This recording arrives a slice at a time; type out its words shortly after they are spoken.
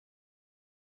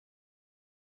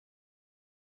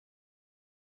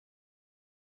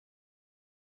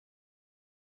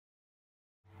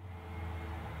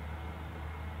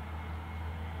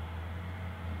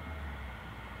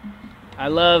I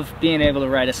love being able to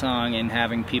write a song and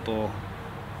having people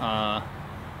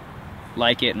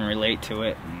like it and relate to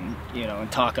it, and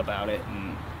and talk about it,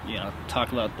 and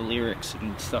talk about the lyrics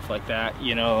and stuff like that.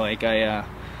 Like I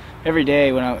every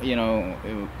day when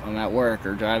I'm at work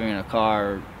or driving in a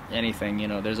car or anything,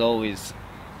 there's always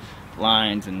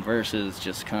lines and verses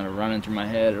just kind of running through my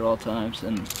head at all times,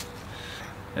 and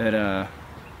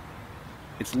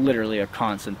it's literally a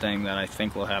constant thing that I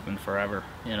think will happen forever.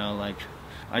 Like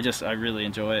I really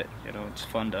enjoy it. It's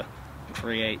fun to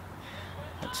create.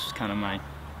 It's kind of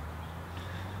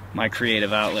my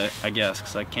creative outlet, I guess,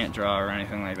 because I can't draw or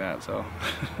anything like that, so.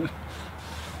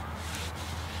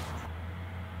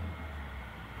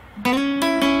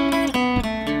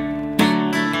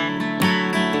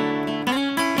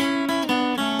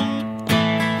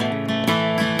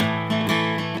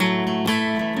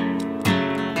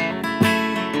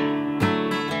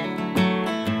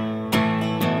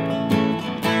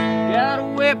 Got a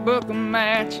wet book of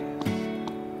matches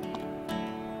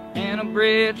and a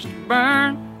bridge to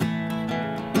burn.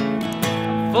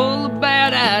 I'm full of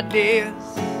bad ideas,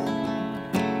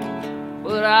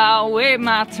 but I'll wait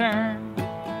my turn.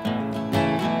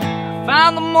 I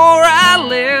find the more I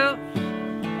live,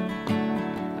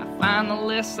 I find the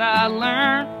less I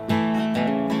learn.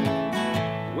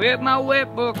 With my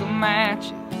wet book of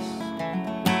matches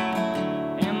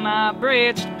and my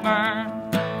bridge to burn.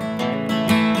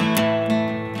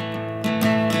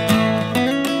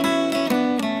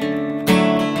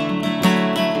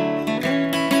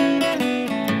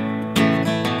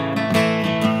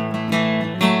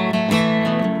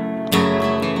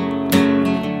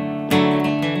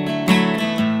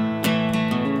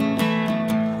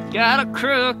 Got a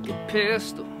crooked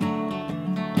pistol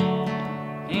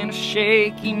and a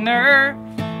shaky nerve.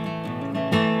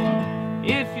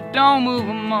 If you don't move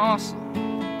a muscle,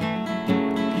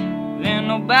 then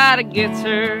nobody gets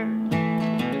hurt.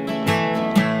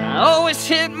 I always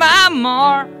hit my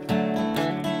mark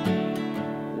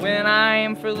when I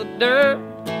aim for the dirt.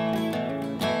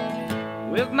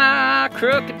 With my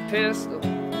crooked pistol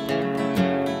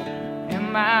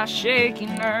and my shaky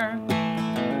nerve.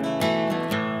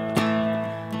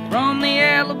 From the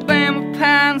Alabama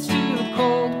pines to the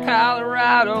cold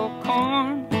Colorado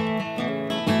corn,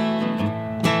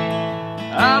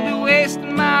 I'll be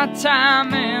wasting my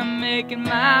time and making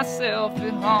myself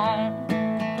at home.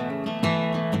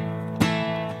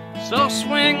 So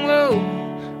swing low,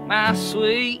 my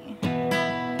sweet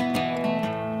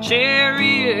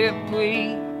chariot,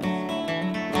 please.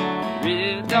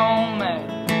 Really don't matter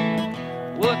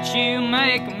what you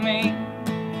make of me.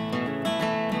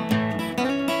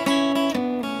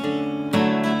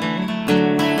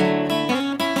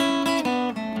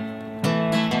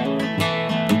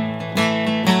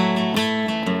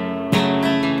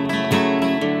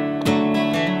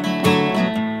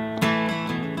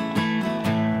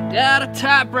 Got a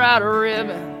typewriter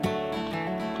ribbon,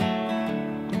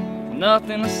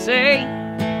 nothing to say,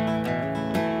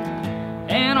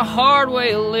 and a hard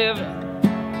way of living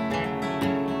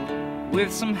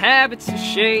with some habits to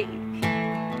shake.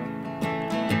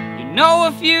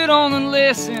 If you'd only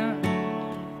listen,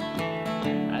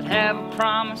 I'd have a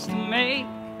promise to make.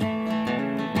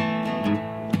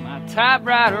 My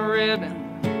typewriter ribbon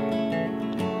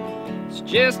is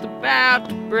just about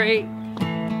to break.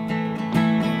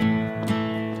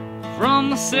 From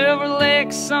the Silver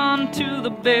Lake sun to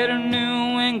the bitter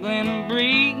New England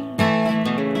breeze,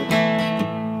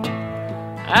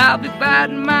 I'll be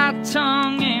biting my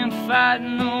tongue and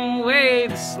fighting away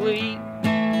the sleep.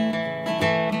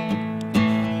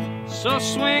 So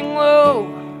swing low,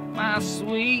 my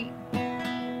sweet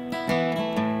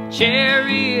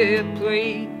chariot,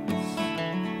 please.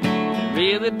 It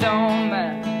really don't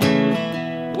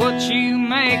matter what you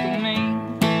make of me.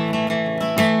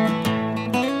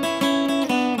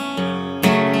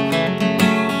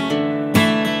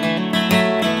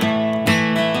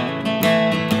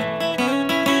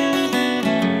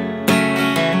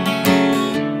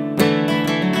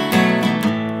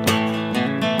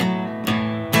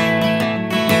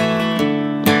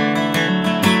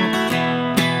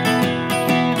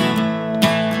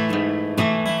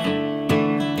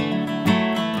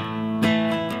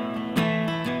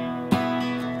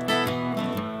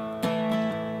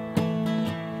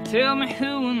 Tell me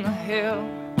who in the hell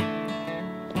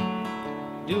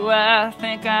do I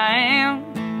think I am?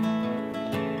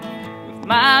 With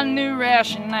my new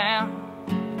rationale,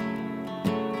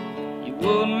 you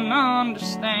wouldn't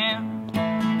understand.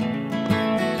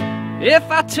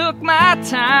 If I took my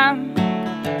time,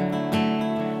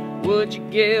 would you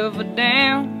give a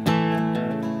damn?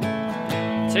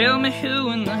 Tell me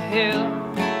who in the hell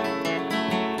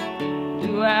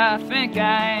who I think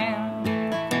I am.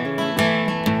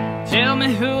 Tell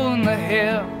me who in the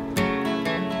hell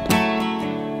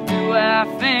do I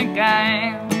think I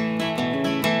am.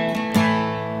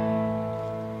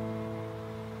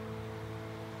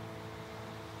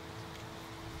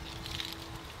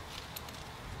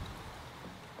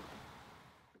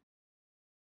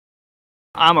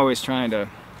 I'm always trying to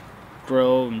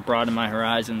grow and broaden my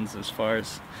horizons as far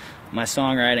as my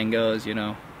songwriting goes, you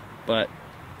know. But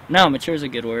no, mature is a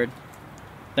good word.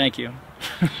 Thank you.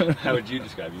 How would you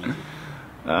describe your music?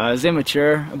 Is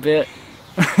immature a bit?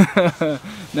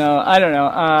 No, I don't know.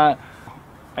 I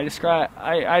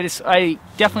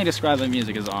definitely describe my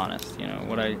music as honest. You know,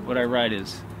 what I write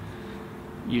is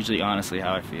usually honestly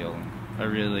how I feel. I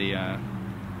really kind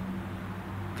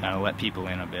of let people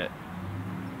in a bit.